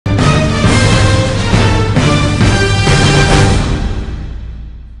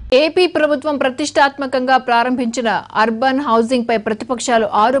AP ప్రభుత్వం ప్రతిష్టాత్మకంగా ప్రారంభించిన అర్బన్ హౌసింగ్ పై ప్రతిపక్షాలు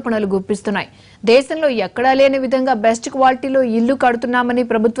ఆరోపణలు గుప్పిస్తున్నాయి. దేశంలో ఎక్కడా లేని విధంగా బెస్ట్ క్వాలిటీలో ఇల్లు కడుతున్నామని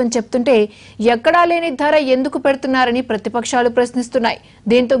ప్రభుత్వం చెప్తుంటే ఎక్కడా లేని ధర ఎందుకు పెడుతున్నారని ప్రతిపక్షాలు ప్రశ్నిస్తున్నాయి.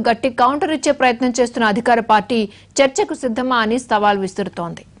 దీంతో గట్టి కౌంటర్ ఇచ్చే ప్రయత్నం చేస్తున్న అధికార పార్టీ చర్చకు సిద్ధమా అని సవాల్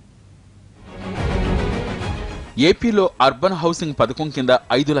విసురుతోంది. ఏపీలో అర్బన్ హౌసింగ్ పథకం కింద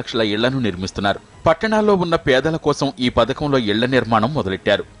 5 లక్షల ఇళ్లను నిర్మిస్తున్నారు. పట్టణాల్లో ఉన్న పేదల కోసం ఈ పథకంలో ఇళ్ల నిర్మాణం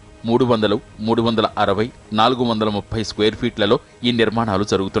మొదలెట్టారు. 300, 360, 430 స్క్వేర్ ఫీట్లలో ఈ నిర్మాణాలు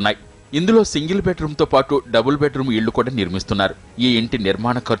జరుగుతున్నాయి. ఇందులో సింగిల్ బెడ్రూమ్ తో పాటు డబుల్ బెడ్రూమ్ ఇళ్లు కూడా నిర్మిస్తున్నారు. ఈ ఇంటి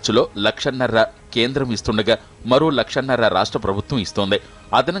నిర్మాణ ఖర్చులో 1,50,000 కేంద్రం ఇస్తుండగా మరో 1,50,000 రాష్ట్ర ప్రభుత్వం ఇస్తోంది.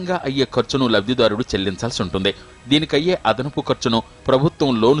 అదనంగా అయ్యే ఖర్చును లబ్ధిదారుడు చెల్లించాల్సి ఉంటుంది. దీనికయ్యే అదనపు ఖర్చును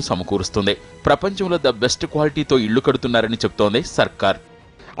ప్రభుత్వం లోను సమకూరుస్తుంది. ప్రపంచంలో ద బెస్ట్ క్వాలిటీతో ఇళ్లు కడుతున్నారని చెప్తోంది సర్కార్.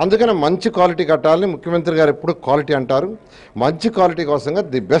 అందుకని మంచి క్వాలిటీ కట్టాలని ముఖ్యమంత్రి గారు ఎప్పుడు క్వాలిటీ అంటారు. మంచి క్వాలిటీ కోసంగా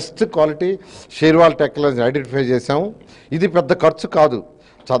the best quality shear wall technology identify చేశాము. ఇది పెద్ద ఖర్చు కాదు.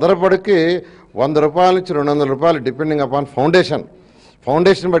 చదరపడికి 100 రూపాయల నుంచి 200 రూపాయలు డిపెండింగ్ అపాన్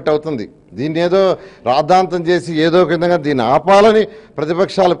ఫౌండేషన్ బట్టి అవుతుంది. దీన్ని ఏదో రాద్ధాంతం చేసి ఏదో ఒక విధంగా దీన్ని ఆపాలని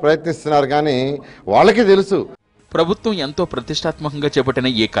ప్రతిపక్షాలు ప్రయత్నిస్తున్నారు. కానీ వాళ్ళకి తెలుసు ప్రభుత్వం ఎంతో ప్రతిష్టాత్మకంగా చేపట్టిన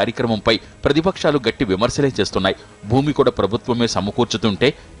ఈ కార్యక్రమంపై ప్రతిపక్షాలు గట్టి విమర్శలే చేస్తున్నాయి. భూమి కూడా ప్రభుత్వమే సమకూర్చుతుంటే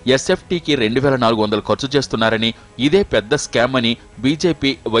ఎస్ఎఫ్టీకి 2,400 ఖర్చు చేస్తున్నారని, ఇదే పెద్ద స్కామ్ అని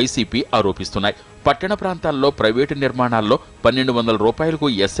బీజేపీ, వైసీపీ ఆరోపిస్తున్నాయి. పట్టణ ప్రాంతాల్లో ప్రైవేటు నిర్మాణాల్లో 1,200 రూపాయలకు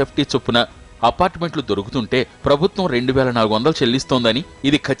ఎస్ఎఫ్టీ చొప్పున అపార్ట్మెంట్లు దొరుకుతుంటే ప్రభుత్వం 2,400 చెల్లిస్తోందని,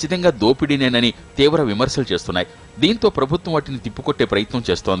 ఇది ఖచ్చితంగా దోపిడీనేనని తీవ్ర విమర్శలు చేస్తున్నాయి. దీంతో ప్రభుత్వం వాటిని తిప్పుకొట్టే ప్రయత్నం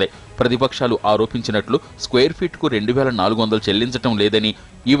చేస్తోంది. ప్రతిపక్షాలు ఆరోపించినట్లు స్క్వేర్ ఫీట్ కు 2,400 చెల్లించడం లేదని,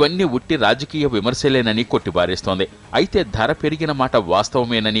 ఇవన్నీ ఉట్టి రాజకీయ విమర్శలేనని కొట్టిపారేస్తోంది. అయితే ధర పెరిగిన మాట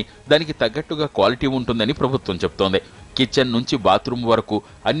వాస్తవమేనని, దానికి తగ్గట్టుగా క్వాలిటీ ఉంటుందని ప్రభుత్వం చెప్తోంది. కిచెన్ నుంచి బాత్రూమ్ వరకు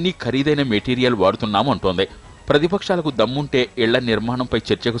అన్ని ఖరీదైన మెటీరియల్ వాడుతున్నామంటోంది. ప్రతిపక్షాలకు దమ్ముంటే ఇళ్ల నిర్మాణంపై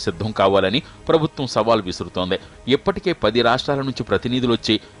చర్చకు సిద్ధం కావాలని ప్రభుత్వం సవాల్ విసురుతోంది. ఇప్పటికే 10 రాష్ట్రాల నుంచి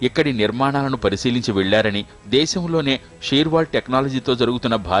ప్రతినిధులొచ్చి ఇక్కడి నిర్మాణాలను పరిశీలించి వెళ్లారని, దేశంలోనే షేర్వాల్ టెక్నాలజీతో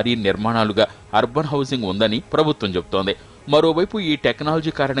జరుగుతున్న భారీ నిర్మాణాలుగా అర్బన్ హౌసింగ్ ఉందని ప్రభుత్వం చెబుతోంది. మరోవైపు ఈ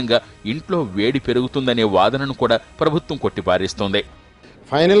టెక్నాలజీ కారణంగా ఇంట్లో వేడి పెరుగుతుందనే వాదనను కూడా ప్రభుత్వం కొట్టిపారేస్తోంది.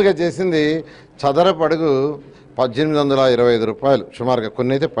 ఫైనల్గా చేసింది చదరపడుగు 1,825 రూపాయలు సుమారుగా.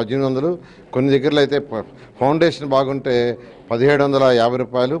 కొన్ని అయితే 1,800, కొన్ని దగ్గరలో అయితే ఫౌండేషన్ బాగుంటే 1,750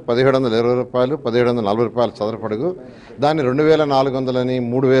 రూపాయలు, 1,720 రూపాయలు, 1,740 రూపాయలు చదరపడుగు. దాన్ని 2,400 అని,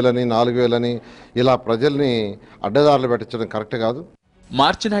 3,000 అని, 4,000 ఇలా ప్రజల్ని అడ్డదారులు పెట్టించడం కరెక్ట్ కాదు.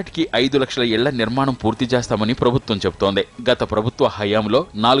 మార్చి నాటికి 5 లక్షల ఇళ్ల నిర్మాణం పూర్తి చేస్తామని ప్రభుత్వం చెబుతోంది. గత ప్రభుత్వ హయాంలో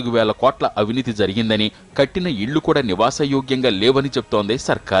 4,000 కోట్ల అవినీతి జరిగిందని, కట్టిన ఇళ్లు కూడా నివాసయోగ్యంగా లేవని చెప్తోంది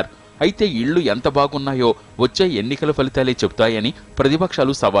సర్కార్. అయితే ఇళ్లు ఎంత బాగున్నాయో వచ్చే ఎన్నికల ఫలితాలే చెబుతాయని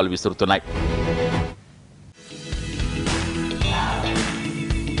ప్రతిపక్షాలు సవాల్ విసురుతున్నాయి.